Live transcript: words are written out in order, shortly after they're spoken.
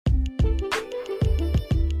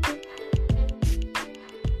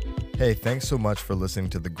Hey, thanks so much for listening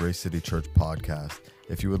to the Grace City Church podcast.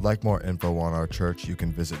 If you would like more info on our church, you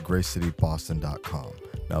can visit gracecityboston.com.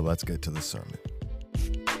 Now let's get to the sermon.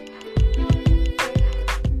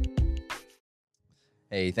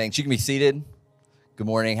 Hey, thanks. You can be seated. Good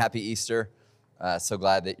morning. Happy Easter. So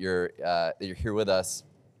glad that you're here with us.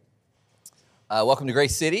 Welcome to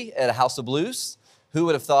Grace City at a House of Blues. Who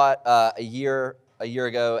would have thought a year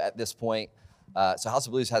ago at this point? So House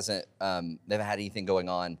of Blues hasn't they haven't had anything going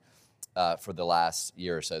on for the last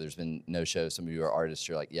year or so. There's been no shows. Some of you are artists.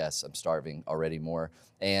 You're like, yes, I'm starving already more.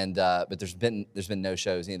 And but there's been no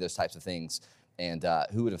shows, any of those types of things. And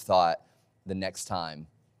who would have thought the next time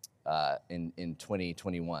in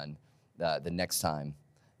 2021, the next time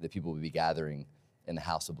that people would be gathering in the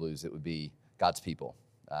House of Blues, it would be God's people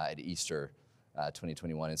at Easter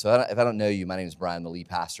 2021. And so if I don't know you, my name is Brian, the lead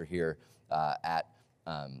pastor here at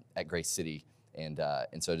Grace City. And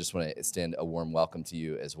so I just want to extend a warm welcome to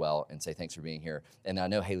you as well and say thanks for being here. And I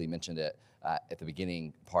know Haley mentioned it at the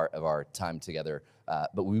beginning part of our time together,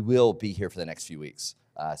 but we will be here for the next few weeks.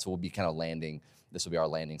 So we'll be kind of landing. This will be our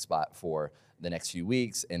landing spot for the next few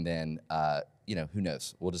weeks. And then, who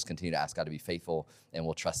knows? We'll just continue to ask God to be faithful, and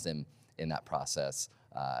we'll trust him in that process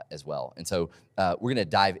as well. And so we're going to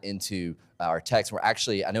dive into our text. We're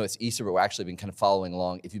actually, I know it's Easter, but we're actually been kind of following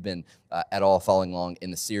along. If you've been at all following along in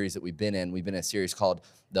the series that we've been in a series called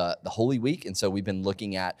the Holy Week. And so we've been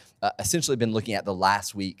looking at, essentially been looking at the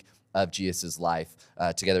last week of Jesus' life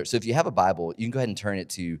together. So if you have a Bible, you can go ahead and turn it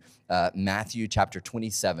to Matthew chapter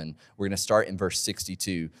 27. We're going to start in verse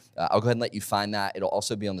 62. I'll go ahead and let you find that. It'll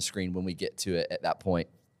also be on the screen when we get to it at that point.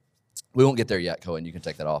 We won't get there yet, Cohen. You can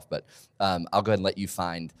take that off. But I'll go ahead and let you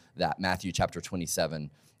find that. Matthew chapter 27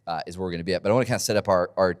 is where we're going to be at. But I want to kind of set up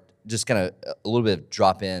our just kind of a little bit of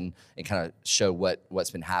drop in and kind of show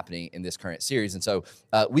what's been happening in this current series. And so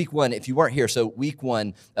week one, if you weren't here, so week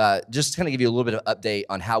one, just kind of give you a little bit of update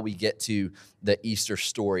on how we get to the Easter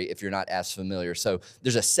story if you're not as familiar. So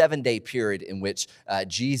there's a 7-day period in which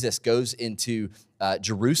Jesus goes into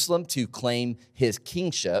Jerusalem to claim his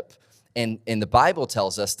kingship. And the Bible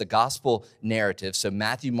tells us, the gospel narrative, so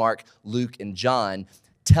Matthew, Mark, Luke, and John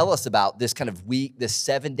tell us about this kind of week, this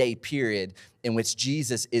 7-day period in which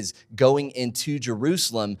Jesus is going into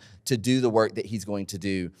Jerusalem to do the work that he's going to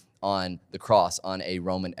do on the cross, on a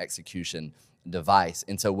Roman execution device.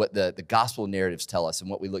 And so what the gospel narratives tell us,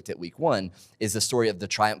 and what we looked at week one, is the story of the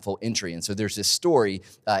triumphal entry. And so there's this story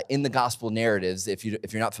in the gospel narratives, if you're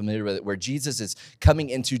not familiar with it, where Jesus is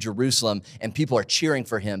coming into Jerusalem and people are cheering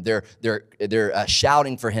for him. They're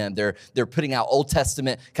shouting for him. They're putting out Old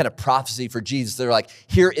Testament kind of prophecy for Jesus. They're like,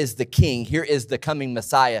 here is the King. Here is the coming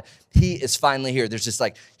Messiah. He is finally here. There's this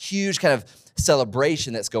like huge kind of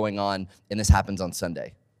celebration that's going on, and this happens on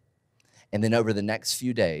Sunday. And then over the next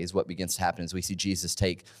few days, what begins to happen is we see Jesus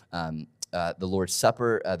take the Lord's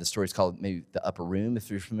Supper. The story is called maybe the Upper Room, if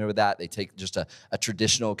you're familiar with that. They take just a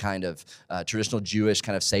traditional kind of, traditional Jewish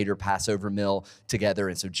kind of Seder Passover meal together.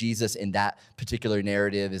 And so Jesus, in that particular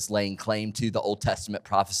narrative, is laying claim to the Old Testament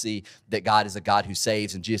prophecy that God is a God who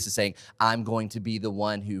saves. And Jesus is saying, I'm going to be the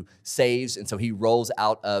one who saves. And so he rolls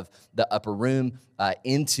out of the Upper Room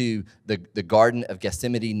into the Garden of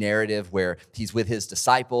Gethsemane narrative where he's with his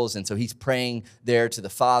disciples. And so he's praying there to the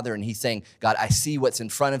Father, and he's saying, God, I see what's in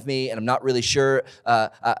front of me, and I'm not really sure. I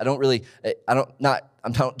don't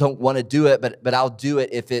want to do it, but I'll do it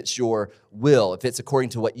if it's your will. If it's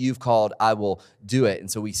according to what you've called, I will do it.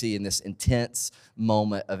 And so we see in this intense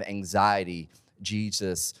moment of anxiety,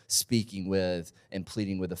 Jesus speaking with and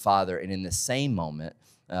pleading with the Father. And in the same moment,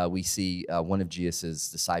 we see one of Jesus'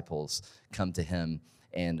 disciples come to him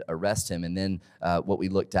and arrest him. And then what we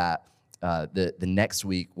looked at the next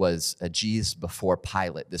week was Jesus before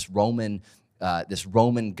Pilate, this Roman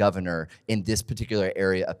governor in this particular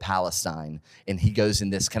area of Palestine. And he goes in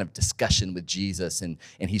this kind of discussion with Jesus, and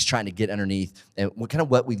he's trying to get underneath. And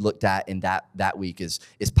what we looked at in that week is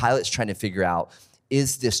Pilate's trying to figure out,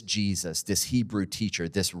 is this Jesus, this Hebrew teacher,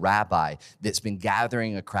 this rabbi that's been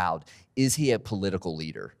gathering a crowd, is he a political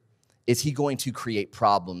leader? Is he going to create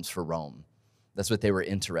problems for Rome? That's what they were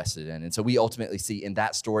interested in. And so we ultimately see in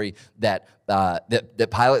that story that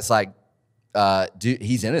Pilate's like,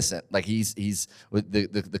 he's innocent. Like he's with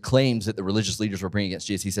the claims that the religious leaders were bringing against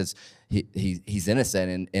Jesus. He says he's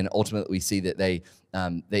innocent, and ultimately we see that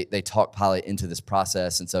they talk Pilate into this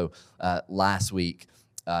process. And so last week,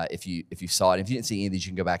 if you saw it, if you didn't see any of these, you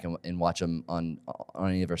can go back and watch them on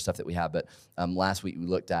any of our stuff that we have. But last week we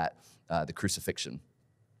looked at the crucifixion,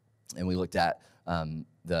 and we looked at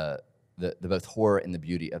the both horror and the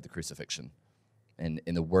beauty of the crucifixion, and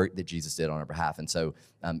the work that Jesus did on our behalf. And so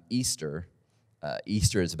Easter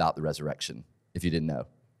is about the resurrection, if you didn't know.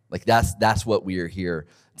 Like that's what we are here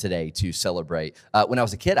today to celebrate. When I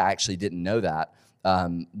was a kid, I actually didn't know that.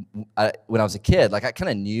 When I was a kid, like I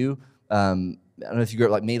kind of knew, I don't know if you grew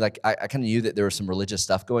up like me, like I kind of knew that there was some religious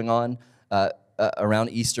stuff going on around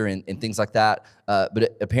Easter and things like that.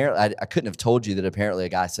 But apparently, I couldn't have told you that apparently a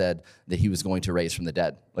guy said that he was going to raise from the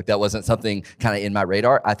dead. Like that wasn't something kind of in my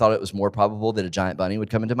radar. I thought it was more probable that a giant bunny would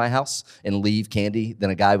come into my house and leave candy than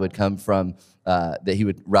a guy would come from, that he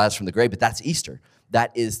would rise from the grave. But that's Easter.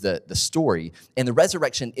 That is the story. And the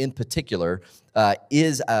resurrection in particular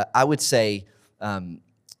is, I would say,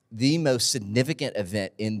 the most significant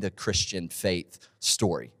event in the Christian faith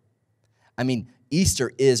story. I mean,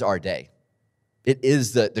 Easter is our day. It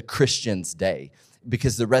is the Christian's day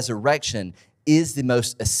because the resurrection is the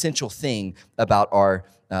most essential thing about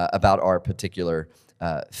our particular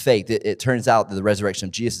faith. It turns out that the resurrection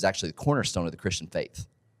of Jesus is actually the cornerstone of the Christian faith.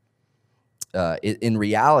 In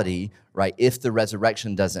reality, right, if the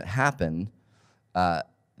resurrection doesn't happen,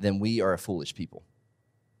 then we are a foolish people.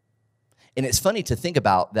 And it's funny to think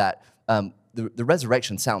about that the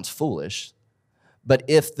resurrection sounds foolish, but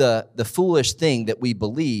if the foolish thing that we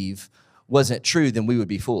believe wasn't true, then we would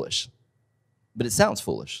be foolish. But it sounds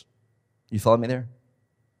foolish. You follow me there?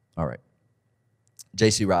 All right.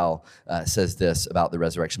 J.C. Ryle says this about the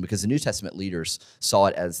resurrection because the New Testament leaders saw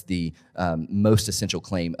it as the most essential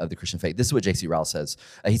claim of the Christian faith. This is what J.C. Ryle says.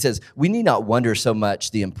 He says, "We need not wonder so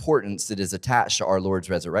much the importance that is attached to our Lord's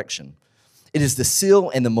resurrection. It is the seal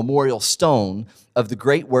and the memorial stone of the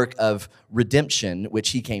great work of redemption which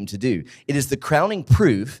he came to do. It is the crowning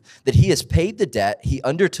proof that he has paid the debt he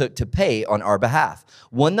undertook to pay on our behalf,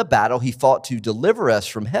 won the battle he fought to deliver us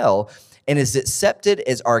from hell, and is accepted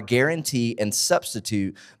as our guarantee and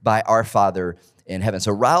substitute by our Father in heaven."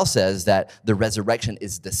 So Ryle says that the resurrection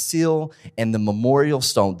is the seal and the memorial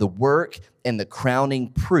stone, the work and the crowning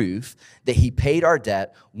proof that he paid our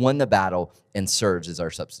debt, won the battle, and serves as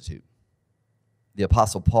our substitute. The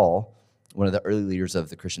Apostle Paul, one of the early leaders of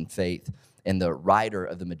the Christian faith and the writer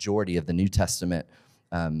of the majority of the New Testament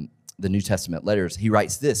letters, he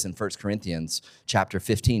writes this in 1 Corinthians chapter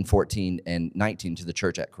 15, 14, and 19 to the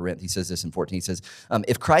church at Corinth. He says this in 14. He says,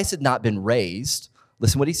 if Christ had not been raised,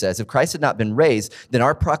 listen what he says, if Christ had not been raised, then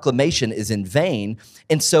our proclamation is in vain,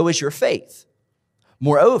 and so is your faith.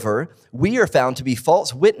 Moreover, we are found to be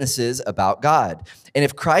false witnesses about God. And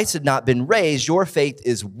if Christ had not been raised, your faith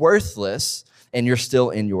is worthless, and you're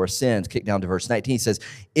still in your sins. Kick down to verse 19. He says,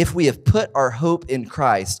 if we have put our hope in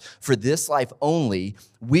Christ for this life only,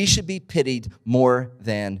 we should be pitied more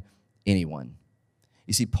than anyone.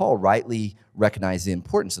 You see, Paul rightly recognized the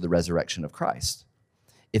importance of the resurrection of Christ.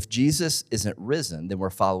 If Jesus isn't risen, then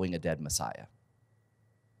we're following a dead Messiah.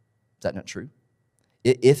 Is that not true?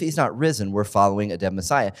 If he's not risen, we're following a dead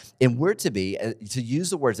Messiah. And we're to be, to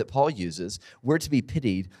use the words that Paul uses, we're to be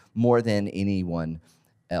pitied more than anyone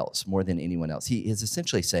else, more than anyone else. He is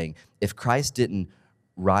essentially saying, if Christ didn't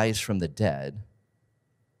rise from the dead,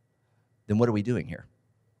 then what are we doing here?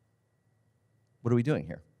 What are we doing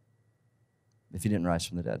here if he didn't rise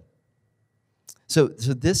from the dead? So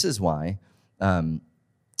this is why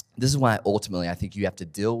ultimately I think you have to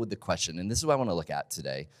deal with the question, and this is what I want to look at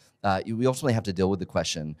today. We ultimately have to deal with the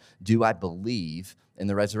question, do I believe in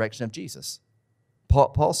the resurrection of Jesus?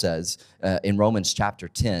 Paul says in Romans chapter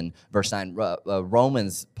 10, verse 9,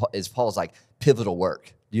 Romans is Paul's like pivotal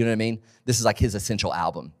work. Do you know what I mean? This is like his essential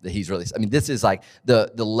album that he's released. I mean, this is like the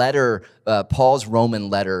letter, Paul's Roman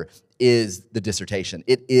letter is the dissertation.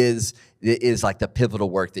 It is like the pivotal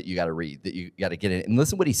work that you got to read, that you got to get in. And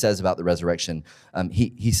listen what he says about the resurrection.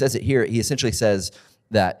 He says it here. He essentially says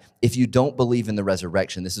that if you don't believe in the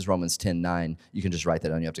resurrection, this is Romans 10:9. You can just write that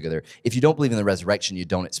down. You have to go there. If you don't believe in the resurrection, you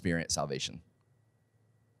don't experience salvation.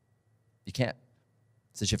 You can't.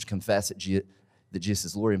 It says you have to confess that Jesus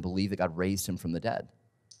is Lord and believe that God raised him from the dead.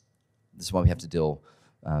 This is why we have to deal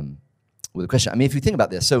with the question. I mean, if you think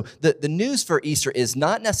about this, so the news for Easter is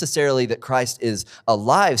not necessarily that Christ is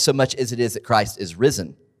alive so much as it is that Christ is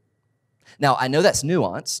risen. Now, I know that's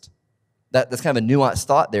nuanced. That's kind of a nuanced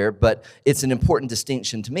thought there, but it's an important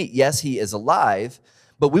distinction to me. Yes, he is alive,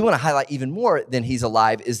 but we want to highlight even more than he's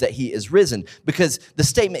alive is that he is risen, because the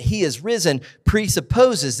statement he is risen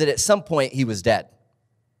presupposes that at some point he was dead.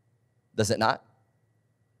 Does it not?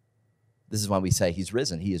 This is why we say he's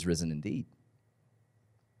risen. He is risen indeed.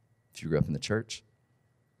 If you grew up in the church,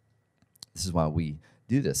 this is why we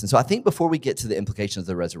do this. And so I think before we get to the implications of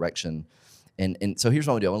the resurrection, and so here's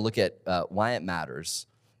what I want to do. I want to look at why it matters,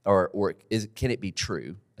 or can it be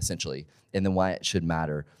true, essentially, and then why it should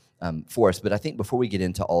matter for us. But I think before we get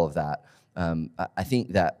into all of that, I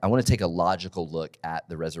think that I want to take a logical look at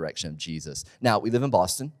the resurrection of Jesus. Now, we live in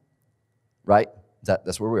Boston, right?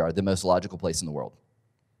 That's where we are, the most logical place in the world.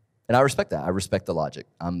 And I respect that. I respect the logic.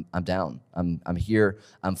 I'm down. I'm here.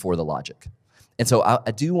 I'm for the logic. And so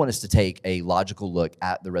I do want us to take a logical look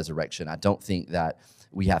at the resurrection. I don't think that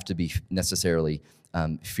we have to be necessarily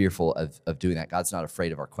fearful of doing that. God's not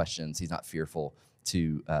afraid of our questions. He's not fearful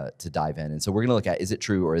to dive in. And so we're going to look at, is it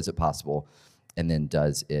true or is it possible? And then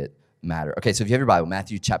does it matter? Okay, so if you have your Bible,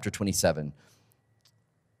 Matthew chapter 27,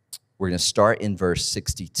 we're going to start in verse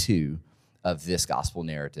 62 of this gospel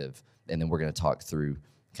narrative, and then we're going to talk through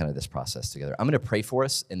kind of this process together. I'm going to pray for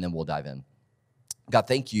us, and then we'll dive in. God,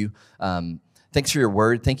 thank you. Thanks for your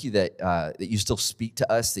word. Thank you that you still speak to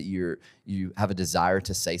us, that you have a desire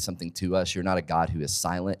to say something to us. You're not a God who is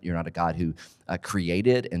silent. You're not a God who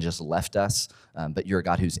created and just left us, but you're a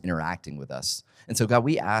God who's interacting with us. And so, God,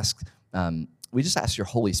 we just ask your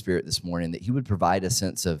Holy Spirit this morning that he would provide a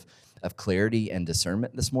sense of clarity and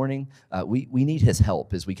discernment this morning. We need his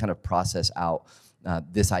help as we kind of process out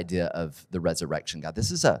this idea of the resurrection. God,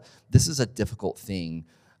 this is a difficult thing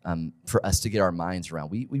for us to get our minds around.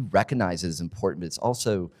 We recognize it as important, but it's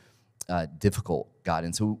also difficult, God.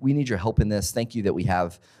 And so we need your help in this. Thank you that we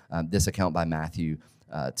have this account by Matthew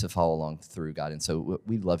to follow along through, God. And so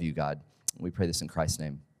we love you, God. We pray this in Christ's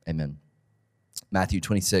name. Amen. Matthew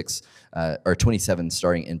 27,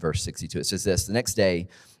 starting in verse 62. It says this: the next day,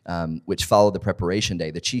 which followed the preparation day,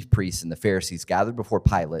 the chief priests and the Pharisees gathered before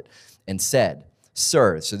Pilate and said,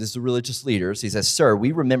 Sir, so this is the religious leaders. He says, Sir,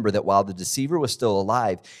 we remember that while the deceiver was still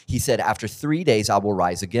alive, he said, after 3 days I will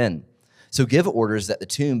rise again. So give orders that the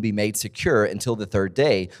tomb be made secure until the third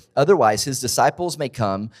day. Otherwise, his disciples may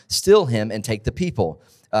come, steal him, and take the people,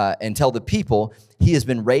 and tell the people he has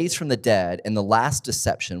been raised from the dead, and the last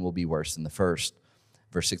deception will be worse than the first.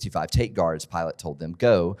 Verse 65, take guards, Pilate told them.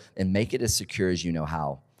 Go and make it as secure as you know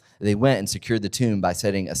how. They went and secured the tomb by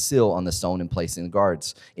setting a seal on the stone and placing the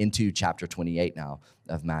guards. Into chapter 28 now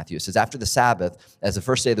of Matthew. It says, after the Sabbath, as the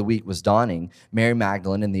first day of the week was dawning, Mary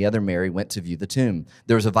Magdalene and the other Mary went to view the tomb.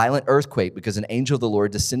 There was a violent earthquake because an angel of the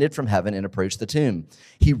Lord descended from heaven and approached the tomb.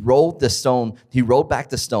 He rolled back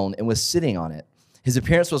the stone and was sitting on it. His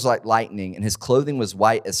appearance was like lightning, and his clothing was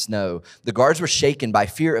white as snow. The guards were shaken by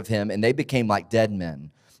fear of him, and they became like dead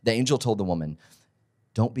men. The angel told the woman,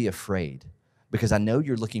 don't be afraid, because I know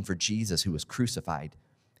you're looking for Jesus who was crucified.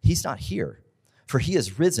 He's not here, for he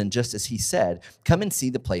is risen just as he said. Come and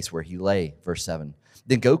see the place where he lay. Verse 7.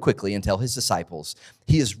 Then go quickly and tell his disciples,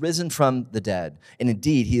 he is risen from the dead, and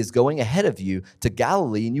indeed he is going ahead of you to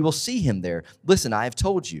Galilee, and you will see him there. Listen, I have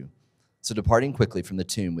told you. So departing quickly from the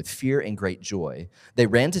tomb with fear and great joy, they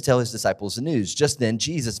ran to tell his disciples the news. Just then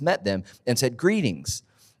Jesus met them and said, greetings.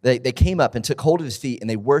 They came up and took hold of his feet, and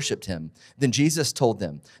they worshiped him. Then Jesus told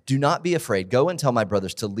them, do not be afraid. Go and tell my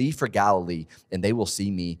brothers to leave for Galilee, and they will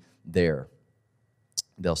see me there.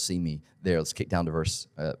 They'll see me there. Let's kick down to verse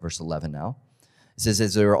 11 now. It says,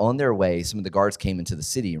 as they were on their way, some of the guards came into the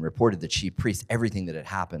city and reported to the chief priests everything that had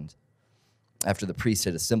happened. After the priests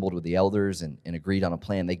had assembled with the elders and agreed on a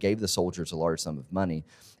plan, they gave the soldiers a large sum of money,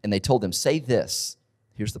 and they told them, say this.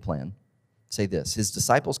 Here's the plan. Say this, his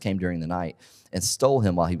disciples came during the night and stole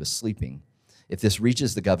him while he was sleeping. If this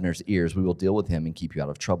reaches the governor's ears, we will deal with him and keep you out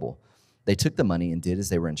of trouble. They took the money and did as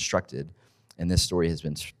they were instructed, and this story has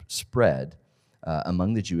been spread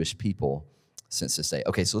among the Jewish people since this day.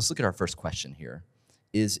 Okay, so let's look at our first question here.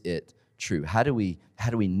 Is it true? How do we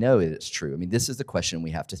know that it's true? I mean, this is the question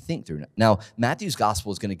we have to think through. Now, Matthew's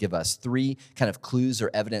gospel is going to give us three kind of clues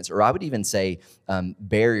or evidence, or I would even say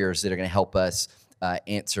barriers that are going to help us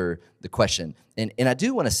answer the question. And I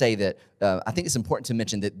do want to say that I think it's important to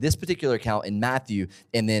mention that this particular account in Matthew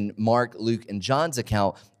and then Mark, Luke, and John's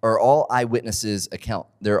account are all eyewitnesses account.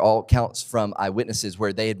 They're all accounts from eyewitnesses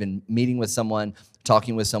where they had been meeting with someone,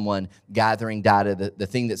 talking with someone, gathering data. The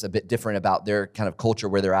thing that's a bit different about their kind of culture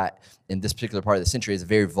where they're at in this particular part of the century is a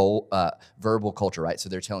very verbal culture, right? So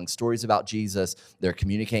they're telling stories about Jesus, they're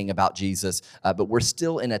communicating about Jesus, but we're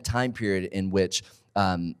still in a time period in which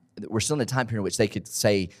they could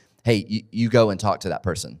say, hey, you go and talk to that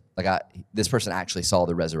person. This person actually saw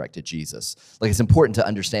the resurrected Jesus. It's important to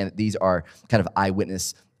understand that these are kind of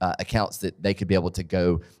eyewitness accounts that they could be able to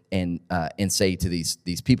go and say to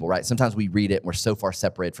these people, right? Sometimes we read it and we're so far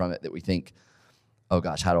separated from it that we think, oh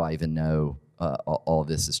gosh, how do I even know all of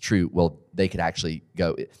this is true? Well, they could actually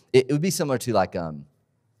go. It would be similar to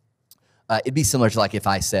if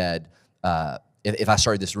I said, if I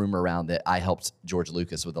started this rumor around that I helped George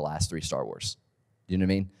Lucas with the last 3 Star Wars. You know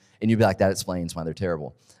what I mean? And you'd be like, that explains why they're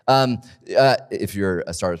terrible. If you're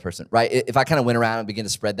a Star Wars person, right? If I kind of went around and began to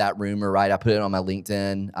spread that rumor, right? I put it on my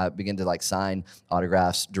LinkedIn. I began to like sign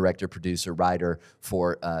autographs, director, producer, writer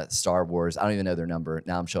for Star Wars. I don't even know their number.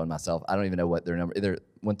 Now I'm showing myself. I don't even know what their number, either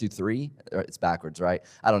 1 through 3, or it's backwards, right?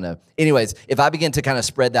 I don't know. Anyways, if I begin to kind of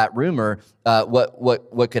spread that rumor,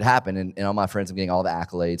 what could happen? And all my friends, I'm getting all the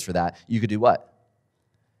accolades for that. You could do what?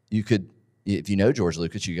 You could, if you know George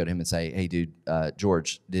Lucas, you go to him and say, hey, dude,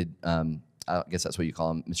 George, I guess that's what you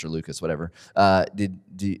call him, Mr. Lucas, whatever.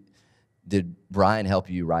 Did Brian help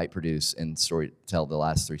you write, produce, and tell the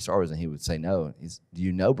last 3 Star Wars? And he would say, no. Do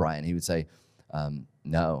you know Brian? He would say,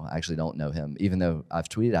 no, I actually don't know him. Even though I've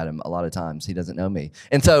tweeted at him a lot of times, he doesn't know me.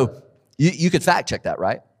 And so you could fact check that,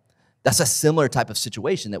 right? That's a similar type of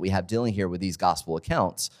situation that we have dealing here with these gospel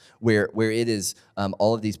accounts, where it is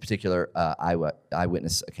all of these particular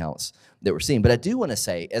eyewitness accounts that we're seeing. But I do want to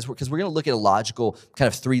say, because we're going to look at a logical, kind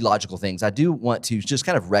of 3 logical things, I do want to just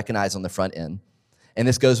kind of recognize on the front end, and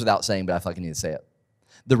this goes without saying, but I feel like I need to say it.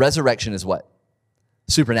 The resurrection is what?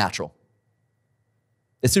 Supernatural.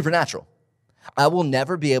 It's supernatural. I will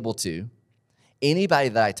never be able to, anybody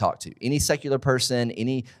that I talk to, any secular person,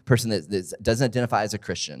 any person that doesn't identify as a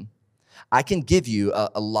Christian, I can give you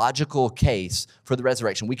a logical case for the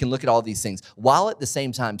resurrection. We can look at all these things while at the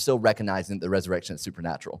same time still recognizing that the resurrection is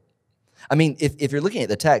supernatural. I mean, if you're looking at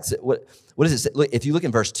the text, what does it say? Look, if you look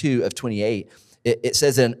in verse 2 of 28, it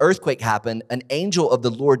says that an earthquake happened, an angel of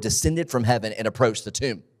the Lord descended from heaven and approached the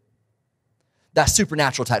tomb. That's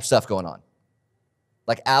supernatural type stuff going on,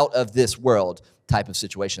 like out of this world type of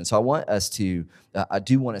situation. So I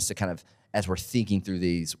do want us to kind of, as we're thinking through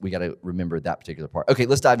these, we got to remember that particular part. Okay,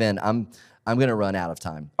 let's dive in. I'm going to run out of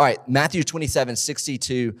time. All right, Matthew 27,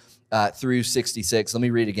 62 through 66. Let me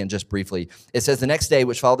read it again just briefly. It says, the next day,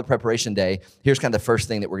 which followed the preparation day, here's kind of the first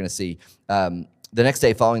thing that we're going to see. The next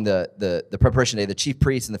day following the preparation day, the chief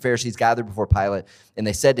priests and the Pharisees gathered before Pilate, and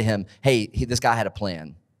they said to him, hey, this guy had a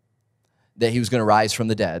plan that he was going to rise from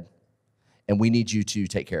the dead, and we need you to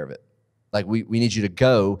take care of it. Like, we need you to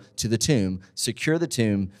go to the tomb, secure the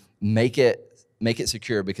tomb, make it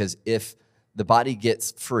secure, because if the body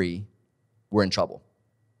gets free, we're in trouble.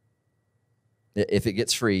 If it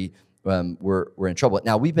gets free, we're in trouble.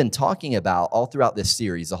 Now, we've been talking about, all throughout this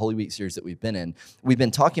series, the Holy Week series that we've been in, we've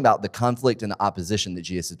been talking about the conflict and the opposition that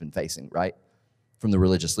Jesus has been facing, right? From the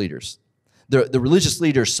religious leaders. The religious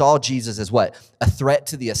leaders saw Jesus as what? A threat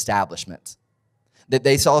to the establishment. That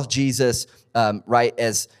they saw Jesus, right,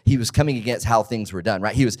 as he was coming against how things were done,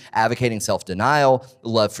 right? He was advocating self-denial,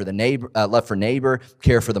 love for neighbor,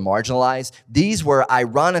 care for the marginalized. These were,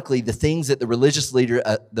 ironically, the things that the religious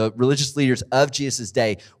leaders of Jesus'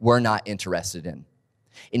 day were not interested in.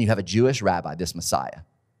 And you have a Jewish rabbi, this Messiah,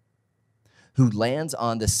 who lands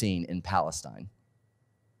on the scene in Palestine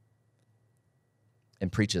and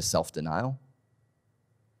preaches self-denial,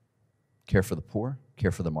 care for the poor,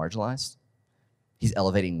 care for the marginalized. He's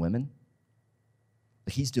elevating women.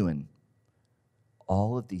 He's doing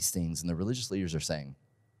all of these things. And the religious leaders are saying,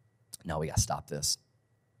 no, we got to stop this.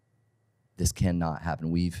 This cannot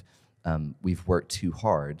happen. We've worked too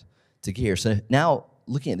hard to get here. So now,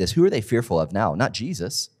 looking at this, who are they fearful of now? Not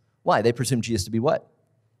Jesus. Why? They presume Jesus to be what?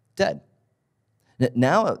 Dead.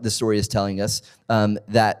 Now the story is telling us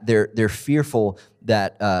that they're fearful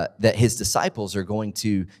that his disciples are going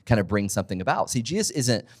to kind of bring something about. See, Jesus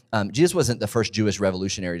wasn't the first Jewish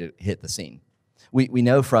revolutionary to hit the scene. We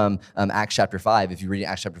know from Acts chapter 5, if you read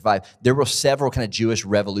Acts chapter 5, there were several kind of Jewish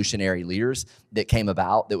revolutionary leaders that came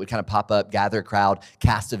about that would kind of pop up, gather a crowd,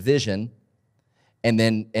 cast a vision, and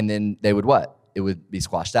then they would what? It would be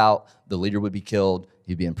squashed out, the leader would be killed,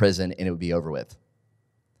 he'd be in prison, and it would be over with.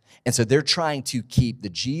 And so they're trying to keep the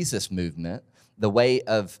Jesus movement, the way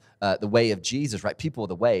of Jesus, right? People of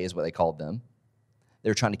the way is what they called them.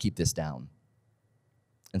 They're trying to keep this down.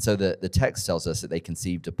 And so the text tells us that they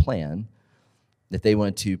conceived a plan that they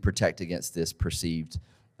wanted to protect against this perceived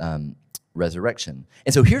resurrection.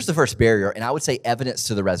 And so here's the first barrier, and I would say evidence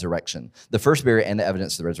to the resurrection. The first barrier and the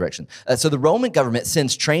evidence to the resurrection. So the Roman government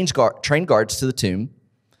sends trained guards to the tomb.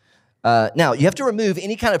 Now, you have to remove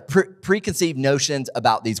any kind of preconceived notions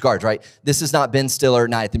about these guards, right? This is not Ben Stiller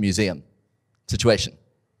Night at the Museum situation.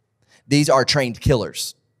 These are trained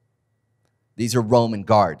killers. These are Roman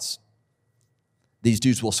guards. These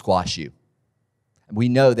dudes will squash you. We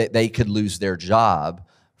know that they could lose their job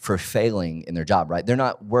for failing in their job, right? They're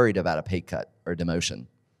not worried about a pay cut or demotion.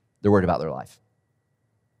 They're worried about their life.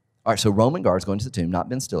 All right, so Roman guards going to the tomb, not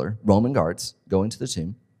Ben Stiller. Roman guards going to the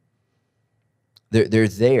tomb. They're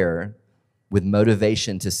there with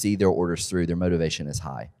motivation to see their orders through. Their motivation is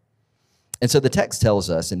high. And so the text tells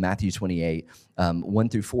us in Matthew 28, 1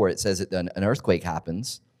 through 4, it says that an earthquake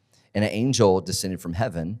happens, and an angel descended from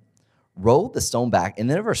heaven, rolled the stone back. And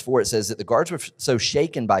then in verse 4, it says that the guards were so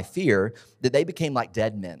shaken by fear that they became like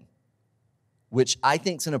dead men, which I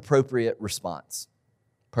think is an appropriate response,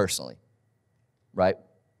 personally, right?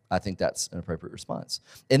 I think that's an appropriate response.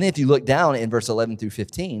 And then if you look down in verse 11 through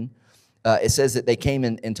 15, it says that they came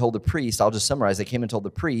and told the priest. I'll just summarize. They came and told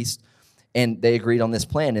the priest, and they agreed on this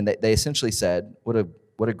plan. And they essentially said, what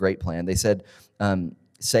a great plan. They said,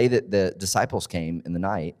 say that the disciples came in the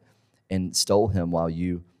night and stole him while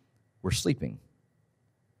you were sleeping.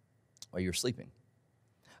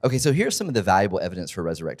 Okay, so here's some of the valuable evidence for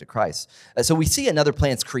resurrected Christ. So we see another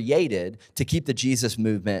plan's created to keep the Jesus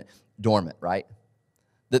movement dormant, right?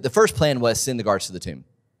 The first plan was send the guards to the tomb,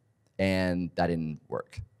 and that didn't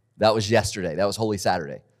work. That was yesterday. That was Holy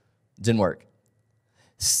Saturday. Didn't work.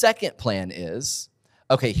 Second plan is,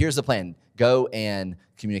 okay, here's the plan. Go and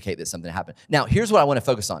communicate that something happened. Now, here's what I want to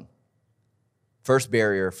focus on. First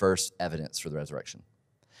barrier, first evidence for the resurrection.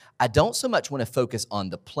 I don't so much want to focus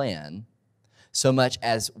on the plan so much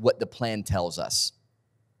as what the plan tells us.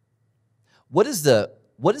 What does the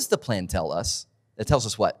plan tell us? It tells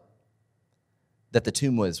us what? That the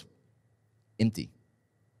tomb was empty.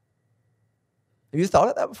 Have you thought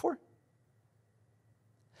of that before?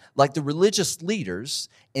 Like the religious leaders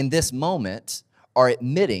in this moment are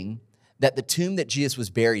admitting that the tomb that Jesus was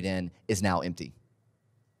buried in is now empty.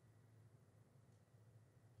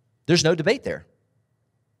 There's no debate there.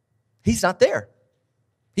 He's not there.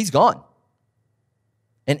 He's gone.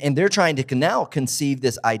 And they're trying to now conceive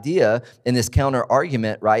this idea and this counter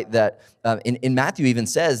argument, right? That in Matthew even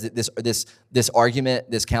says that this argument,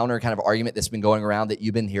 this counter kind of argument that's been going around that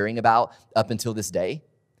you've been hearing about up until this day.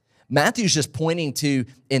 Matthew's just pointing to,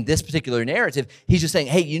 in this particular narrative, he's just saying,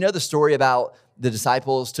 hey, you know the story about the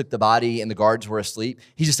disciples took the body and the guards were asleep?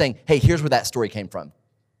 He's just saying, hey, here's where that story came from.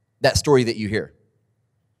 That story that you hear.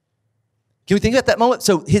 Can we think about that moment?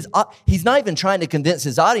 So he's not even trying to convince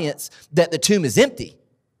his audience that the tomb is empty.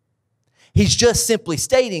 He's just simply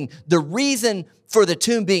stating the reason for the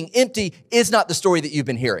tomb being empty is not the story that you've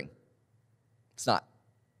been hearing. It's not.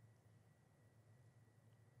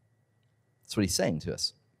 That's what he's saying to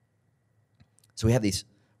us. So we have these,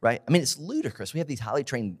 right? I mean, it's ludicrous. We have these highly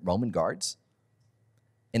trained Roman guards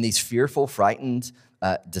and these fearful, frightened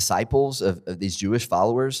disciples of these Jewish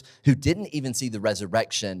followers who didn't even see the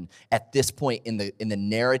resurrection at this point in the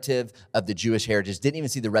narrative of the Jewish heritage, didn't even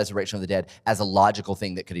see the resurrection of the dead as a logical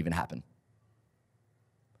thing that could even happen.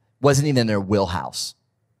 Wasn't even in their wheelhouse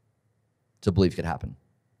to believe could happen.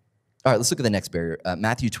 All right, let's look at the next barrier,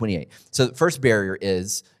 Matthew 28. So the first barrier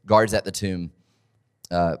is guards at the tomb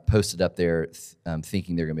posted up there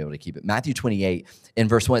thinking they're going to be able to keep it. Matthew 28, in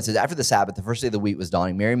verse 1, it says, after the Sabbath, the first day of the week was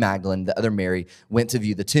dawning, Mary Magdalene, the other Mary, went to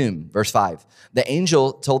view the tomb. Verse 5, the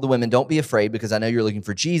angel told the women, don't be afraid because I know you're looking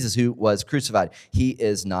for Jesus who was crucified. He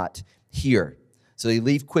is not here. So they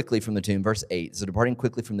leave quickly from the tomb. Verse 8, so departing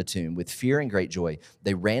quickly from the tomb with fear and great joy,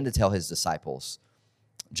 they ran to tell his disciples.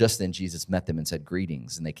 Just then Jesus met them and said,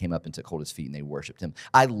 greetings. And they came up and took hold of his feet and they worshiped him.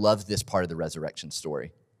 I love this part of the resurrection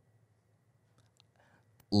story.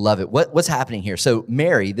 Love it. What's happening here? So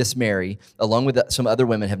Mary, along with some other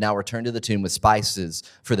women, have now returned to the tomb with spices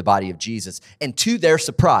for the body of Jesus. And to their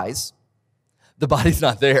surprise, the body's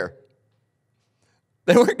not there.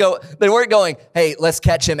 They weren't going, hey, let's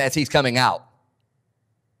catch him as he's coming out.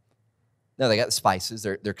 No, they got the spices.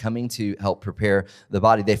 They're coming to help prepare the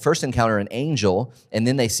body. They first encounter an angel, and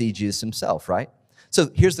then they see Jesus himself, right? So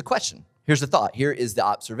here's the question. Here's the thought. Here is the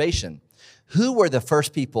observation. Who were the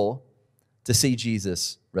first people to see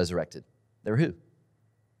Jesus resurrected? They were who?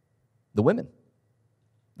 The women,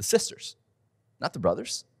 the sisters, not the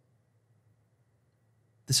brothers.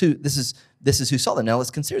 This is who saw them. Now let's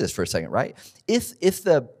consider this for a second, right?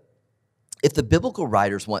 If the biblical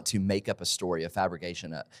writers want to make up a story, a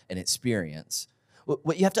fabrication, an experience,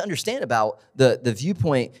 what you have to understand about the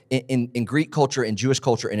viewpoint in Greek culture, in Jewish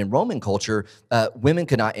culture, and in Roman culture, women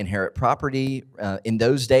could not inherit property. In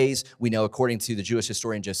those days, we know, according to the Jewish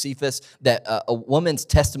historian Josephus, that a woman's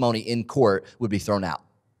testimony in court would be thrown out,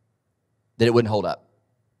 that it wouldn't hold up.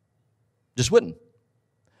 Just wouldn't.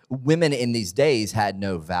 Women in these days had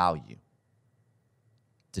no value,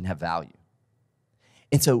 didn't have value.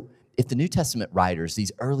 And so if the New Testament writers,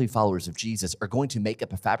 these early followers of Jesus, are going to make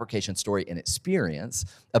up a fabrication story and experience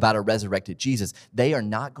about a resurrected Jesus, they are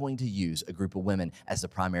not going to use a group of women as the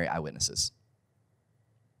primary eyewitnesses.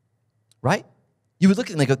 Right? You would look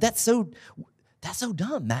at them and go, that's so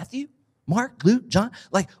dumb, Matthew, Mark, Luke, John.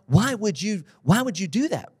 Like, why would you do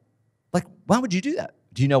that? Like, why would you do that?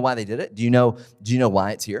 Do you know why they did it? Do you know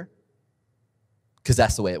why it's here? because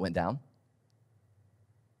that's the way it went down.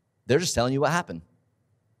 They're just telling you what happened.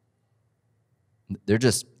 They're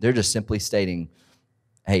just simply stating,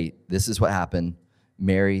 hey, this is what happened.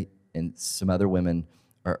 Mary and some other women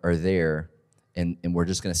are there, and we're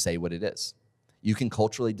just going to say what it is. You can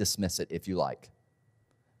culturally dismiss it if you like,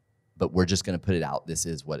 but we're just going to put it out. This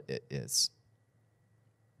is what it is.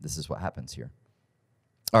 This is what happens here.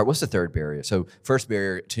 All right, what's the third barrier? So first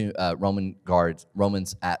barrier,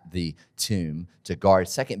 Romans at the tomb to guard.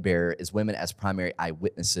 Second barrier is women as primary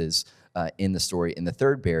eyewitnesses in the story. And the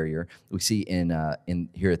third barrier we see in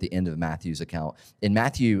here at the end of Matthew's account. In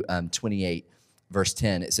Matthew 28, verse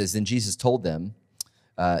 10, it says, then Jesus told them,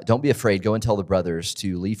 don't be afraid, go and tell the brothers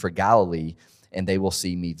to leave for Galilee, and they will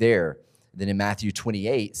see me there. Then in Matthew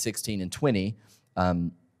 28, 16 and 20,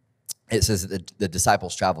 it says that the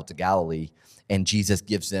disciples traveled to Galilee, and Jesus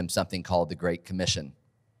gives them something called the Great Commission.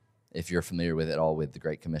 If you're familiar with it all with the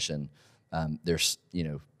Great Commission, there's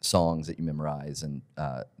songs that you memorize and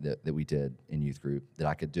that we did in youth group that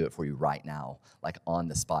I could do it for you right now, like on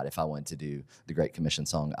the spot. If I wanted to do the Great Commission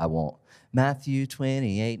song, I won't. Matthew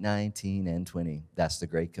 28, 19, and 20. That's the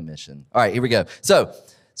Great Commission. All right, here we go. So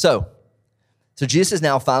Jesus has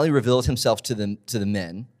now finally revealed himself to the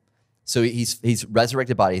men. So he's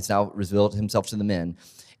resurrected body. He's now revealed himself to the men.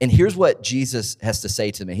 And here's what Jesus has to say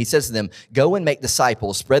to them. He says to them, go and make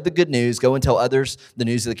disciples, spread the good news, go and tell others the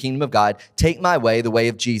news of the kingdom of God. Take my way, the way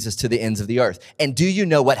of Jesus, to the ends of the earth. And do you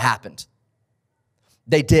know what happened?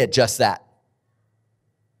 They did just that.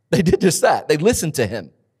 They did just that. They listened to him.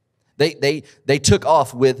 They took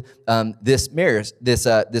off with this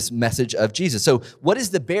message of Jesus. So what is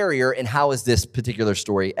the barrier, and how is this particular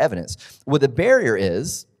story evidence? Well, the barrier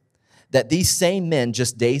is that these same men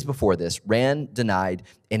just days before this ran, denied,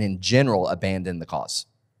 and in general abandoned the cause.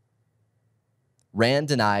 Ran,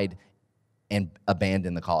 denied, and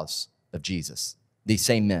abandoned the cause of Jesus. These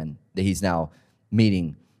same men that he's now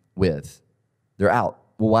meeting with, they're out.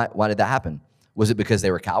 Well, why did that happen? Was it because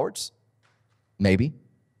they were cowards? Maybe.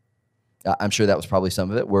 I'm sure that was probably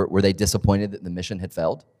some of it. Were they disappointed that the mission had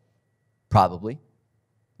failed? Probably.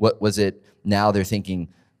 What was it? Now they're thinking,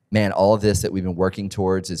 man, all of this that we've been working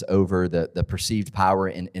towards is over. The perceived power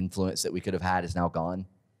and influence that we could have had is now gone.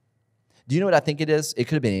 Do you know what I think it is? It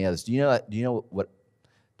could have been any others. Do you know what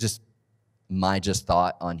just my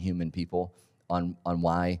thought on human people, on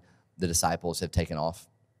why the disciples have taken off?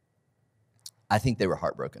 I think they were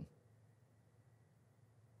heartbroken.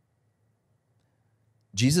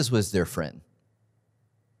 Jesus was their friend,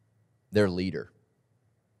 their leader,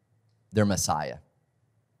 their Messiah,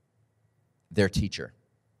 their teacher.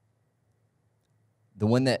 The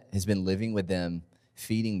one that has been living with them,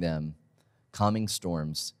 feeding them, calming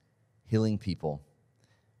storms, healing people,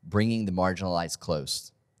 bringing the marginalized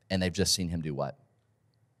close. And they've just seen him do what?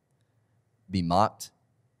 Be mocked,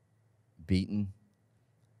 beaten,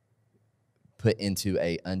 put into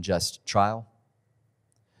an unjust trial,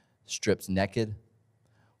 stripped naked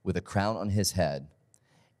with a crown on his head,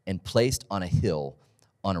 and placed on a hill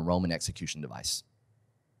on a Roman execution device.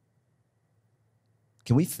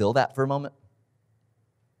 Can we feel that for a moment?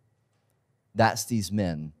 That's these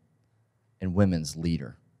men and women's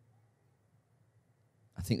leader.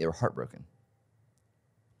 I think they were heartbroken.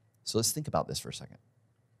 So let's think about this for a second.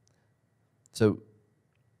 So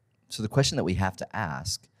the question that we have to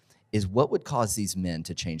ask is, what would cause these men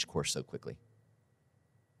to change course so quickly?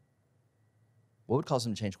 What would cause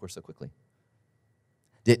them to change course so quickly?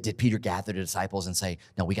 Did Peter gather the disciples and say,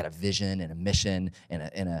 no, we got a vision and a mission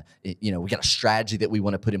and we got a strategy that we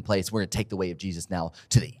want to put in place. We're going to take the way of Jesus now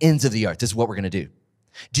to the ends of the earth. This is what we're going to do.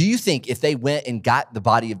 Do you think if they went and got the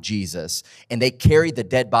body of Jesus and they carried the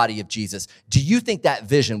dead body of Jesus, do you think that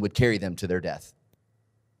vision would carry them to their death?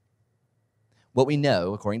 What we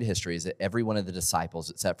know, according to history, is that every one of the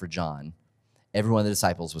disciples, except for John, every one of the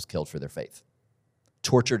disciples was killed for their faith,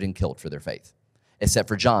 tortured and killed for their faith, except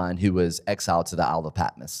for John, who was exiled to the Isle of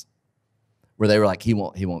Patmos, where they were like, he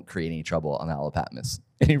won't create any trouble on the Isle of Patmos.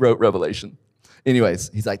 And he wrote Revelation.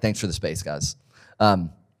 Anyways, he's like, thanks for the space, guys.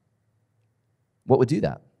 What would do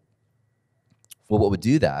that? Well, what would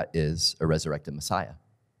do that is a resurrected Messiah,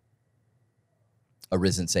 a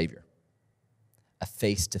risen Savior, a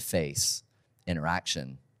face-to-face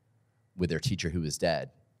interaction with their teacher who is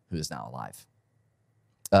dead, who is now alive.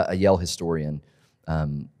 A Yale historian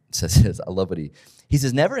says, I love what he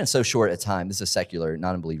says, never in so short a time, this is a secular,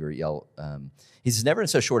 non-believer at Yale, he says, never in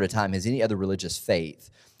so short a time has any other religious faith,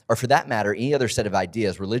 or for that matter, any other set of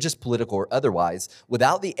ideas, religious, political, or otherwise,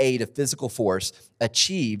 without the aid of physical force,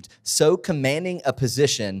 achieved so commanding a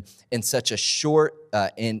position in such a short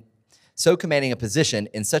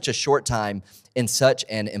time in such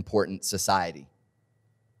an important society.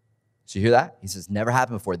 So you hear that? He says, never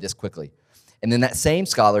happened before this quickly. And then that same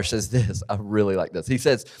scholar says this. I really like this. He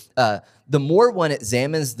says, the more one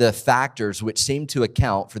examines the factors which seem to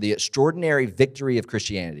account for the extraordinary victory of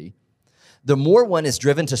Christianity, the more one is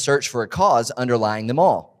driven to search for a cause underlying them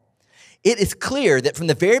all. It is clear that from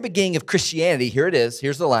the very beginning of Christianity, here it is,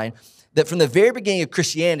 here's the line, that from the very beginning of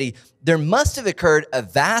Christianity, there must have occurred a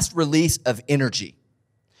vast release of energy,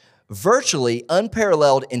 virtually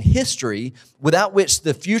unparalleled in history, without which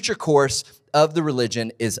the future course of the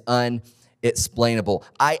religion is unexplainable.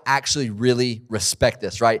 I actually really respect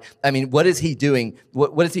this, right? I mean, what is he doing?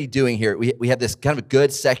 What is he doing here? We have this kind of a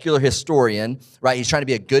good secular historian, right? He's trying to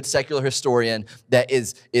be a good secular historian that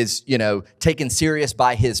is taken serious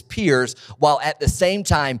by his peers, while at the same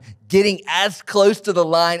time getting as close to the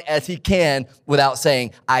line as he can without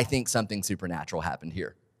saying, I think something supernatural happened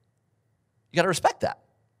here. You got to respect that.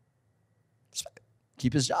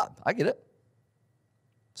 Keep his job. I get it.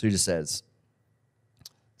 So he just says,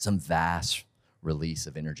 some vast release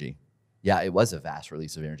of energy. Yeah, it was a vast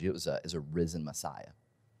release of energy. It was a risen Messiah.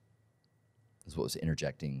 Is what was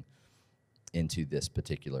interjecting into this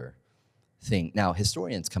particular thing. Now,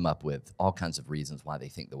 historians come up with all kinds of reasons why they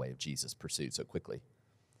think the way of Jesus pursued so quickly.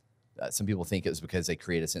 Some people think it was because they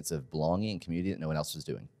create a sense of belonging and community that no one else was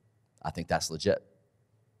doing. I think that's legit.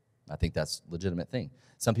 I think that's a legitimate thing.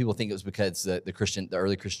 Some people think it was because the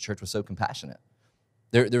early Christian church was so compassionate.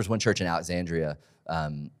 There was one church in Alexandria.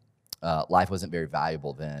 Life wasn't very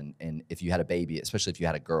valuable then, and if you had a baby, especially if you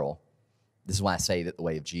had a girl, this is why I say that the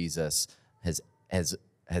way of Jesus has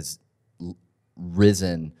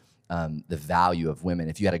risen the value of women.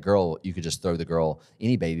 If you had a girl, you could just throw the girl,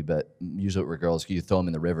 any baby, but usually it were girls, you could throw them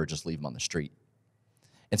in the river, just leave them on the street.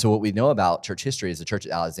 And so what we know about church history is the church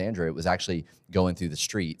at Alexandria was actually going through the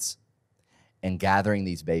streets and gathering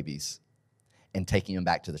these babies and taking them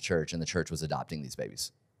back to the church, and the church was adopting these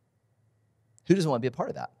babies. Who doesn't want to be a part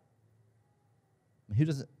of that?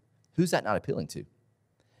 Who's that not appealing to?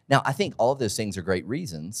 Now, I think all of those things are great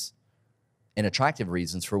reasons and attractive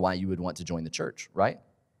reasons for why you would want to join the church, right?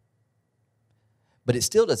 But it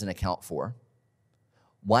still doesn't account for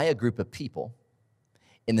why a group of people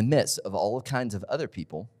in the midst of all kinds of other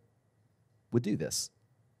people would do this.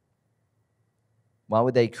 Why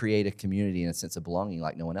would they create a community and a sense of belonging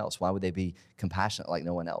like no one else? Why would they be compassionate like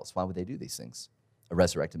no one else? Why would they do these things? A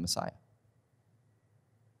resurrected Messiah.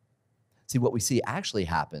 See, what we see actually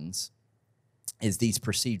happens is these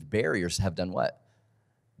perceived barriers have done what?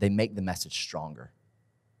 They make the message stronger.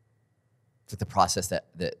 It's like the process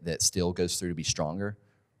that still goes through to be stronger.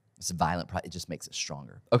 It's a violent process. It just makes it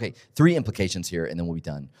stronger. Okay, 3 implications here, and then we'll be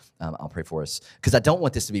done. I'll pray for us, because I don't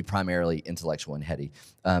want this to be primarily intellectual and heady.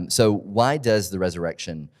 So why does the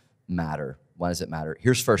resurrection matter? Why does it matter?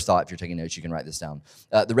 Here's first thought. If you're taking notes, you can write this down.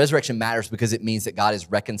 The resurrection matters because it means that God is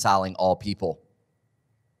reconciling all people.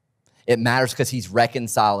 It matters because he's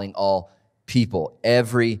reconciling all people,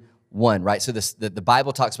 everyone, right? So the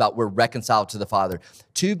Bible talks about we're reconciled to the Father.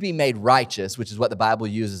 To be made righteous, which is what the Bible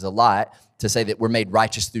uses a lot to say that we're made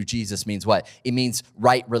righteous through Jesus, means what? It means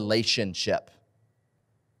right relationship.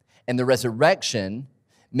 And the resurrection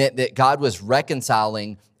meant that God was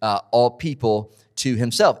reconciling all people to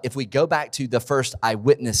himself. If we go back to the first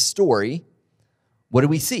eyewitness story, what do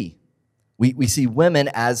we see? We see women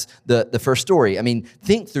as the first story. I mean,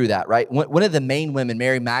 think through that, right? One of the main women,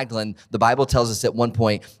 Mary Magdalene, the Bible tells us at one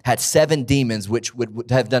point, had 7 demons, which would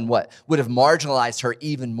have done what? Would have marginalized her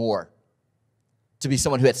even more to be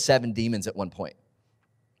someone who had 7 demons at one point.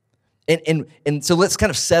 And so let's kind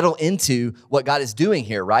of settle into what God is doing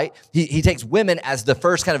here, right? He takes women as the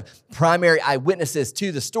first kind of primary eyewitnesses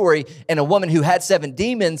to the story, and a woman who had 7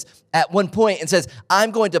 demons at one point, and says, I'm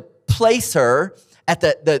going to place her at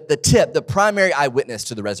the primary eyewitness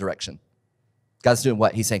to the resurrection. God's doing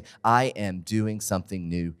what? He's saying, I am doing something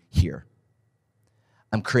new here.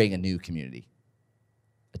 I'm creating a new community,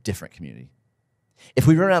 a different community. If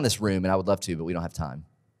we run around this room, and I would love to, but we don't have time.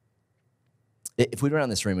 If we run around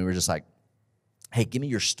this room and we're just like, hey, give me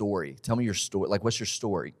your story. Tell me your story. Like, what's your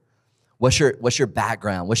story? What's your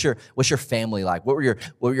background? What's your family like? What were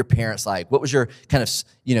your parents like? What was your kind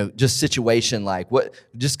of, just situation like?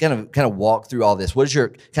 Just kind of walk through all this. What is your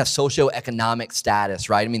kind of socioeconomic status,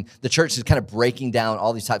 right? I mean, the church is kind of breaking down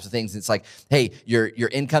all these types of things. It's like, hey, your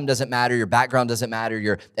income doesn't matter, your background doesn't matter,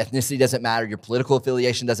 your ethnicity doesn't matter, your political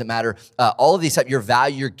affiliation doesn't matter. All of these types, your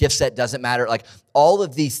value, your gift set doesn't matter. Like all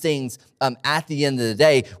of these things, at the end of the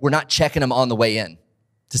day, we're not checking them on the way in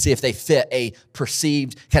to see if they fit a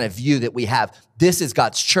perceived kind of view that we have. This is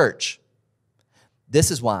God's church. This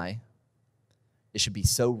is why it should be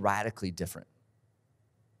so radically different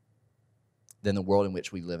than the world in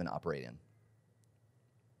which we live and operate in.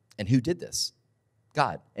 And who did this?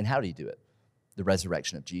 God. And how did he do it? The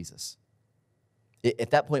resurrection of Jesus.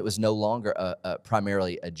 At that point, it was no longer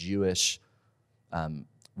primarily a Jewish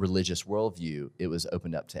religious worldview. It was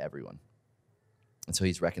opened up to everyone. And so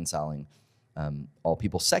he's reconciling all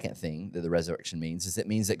people. Second thing that the resurrection means is it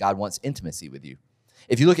means that God wants intimacy with you.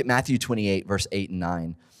 If you look at Matthew 28, verse 8 and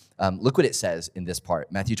 9, look what it says in this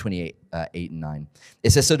part, Matthew 28, 8 and 9.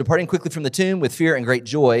 It says, so departing quickly from the tomb with fear and great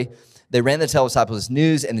joy, they ran to tell disciples this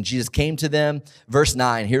news, and then Jesus came to them. Verse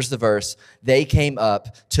 9, here's the verse. They came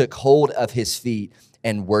up, took hold of his feet,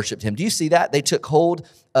 and worshiped him. Do you see that? They took hold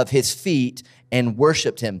of his feet and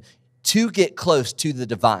worshiped him to get close to the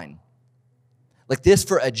divine. Like this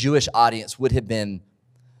for a Jewish audience would have been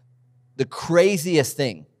the craziest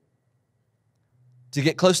thing to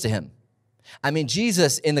get close to him. I mean,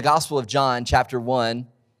 Jesus in the Gospel of John, chapter 1,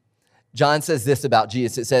 John says this about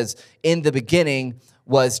Jesus. It says, in the beginning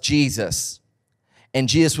was Jesus, and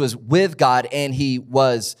Jesus was with God, and he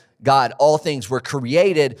was God. All things were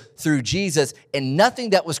created through Jesus, and nothing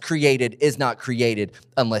that was created is not created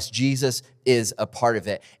unless Jesus is a part of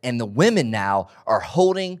it. And the women now are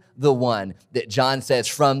holding the one that John says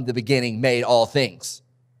from the beginning made all things.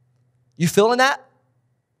 You feeling that?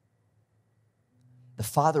 The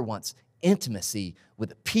Father wants intimacy with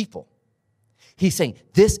the people. He's saying,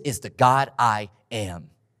 this is the God I am.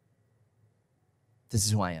 This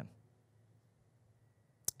is who I am.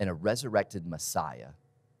 And a resurrected Messiah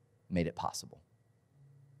made it possible.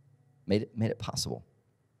 Made it possible.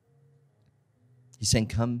 He's saying,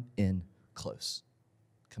 come in close.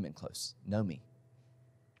 Come in close. Know me.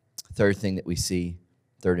 Third thing that we see,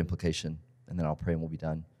 third implication, and then I'll pray and we'll be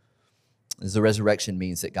done, is the resurrection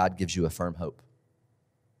means that God gives you a firm hope.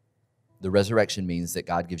 The resurrection means that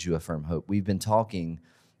God gives you a firm hope. We've been talking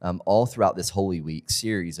all throughout this Holy Week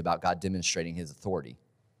series about God demonstrating his authority,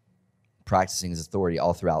 practicing his authority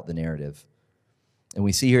all throughout the narrative. And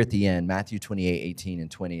we see here at the end, Matthew 28, 18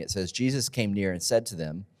 and 20, it says, Jesus came near and said to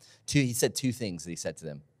them, he said two things that he said to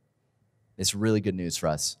them. It's really good news for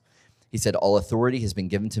us. He said, all authority has been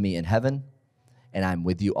given to me in heaven, and I'm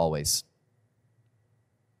with you always.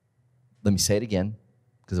 Let me say it again,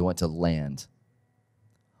 because I want to land.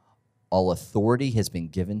 All authority has been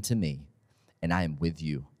given to me, and I am with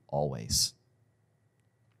you always.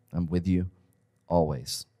 I'm with you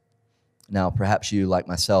always. Now, perhaps you, like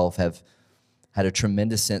myself, have had a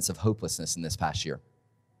tremendous sense of hopelessness in this past year.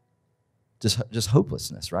 Just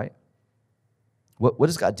hopelessness, right? What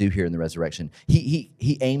does God do here in the resurrection?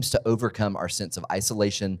 He aims to overcome our sense of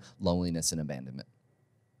isolation, loneliness, and abandonment.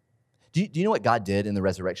 Do you know what God did in the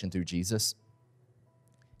resurrection through Jesus?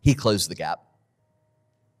 He closed the gap.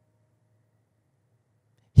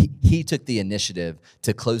 He took the initiative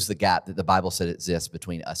to close the gap that the Bible said exists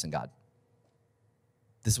between us and God.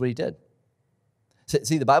 This is what he did.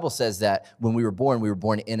 See, the Bible says that when we were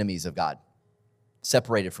born enemies of God,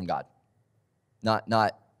 separated from God, not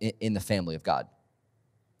in the family of God.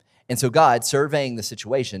 And so God, surveying the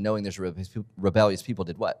situation, knowing there's rebellious people,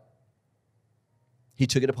 did what? He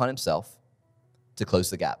took it upon himself to close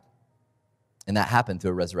the gap. And that happened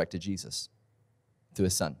through a resurrected Jesus, through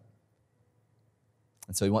his son.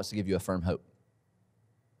 And so he wants to give you a firm hope.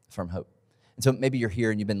 Firm hope. And so maybe you're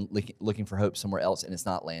here and you've been looking for hope somewhere else and it's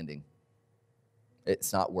not landing.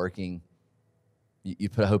 It's not working. You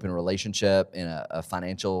put a hope in a relationship, in a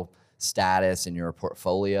financial status, in your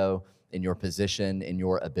portfolio, in your position, in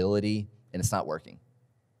your ability, and it's not working.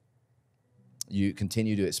 You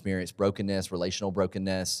continue to experience brokenness, relational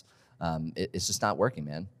brokenness. It's just not working,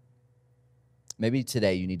 man. Maybe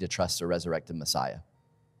today you need to trust a resurrected Messiah,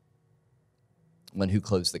 one who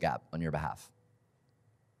closed the gap on your behalf.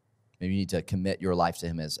 Maybe you need to commit your life to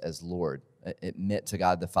him as Lord. Admit to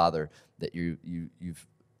God the Father that you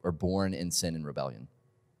are born in sin and rebellion,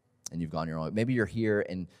 and you've gone your own way. Maybe you're here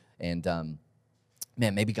and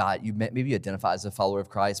man, maybe you identify as a follower of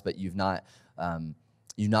Christ, but you've not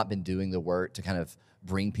been doing the work to kind of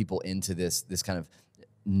bring people into this kind of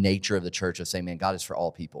nature of the church of saying, man, God is for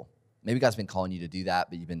all people. Maybe God's been calling you to do that,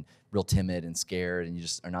 but you've been real timid and scared, and you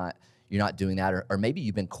just you're not doing that. Or maybe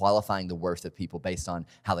you've been qualifying the worth of people based on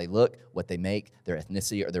how they look, what they make, their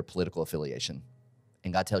ethnicity, or their political affiliation.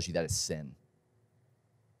 And God tells you that is sin.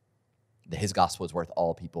 That his gospel is worth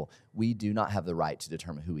all people. We do not have the right to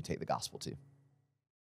determine who we take the gospel to.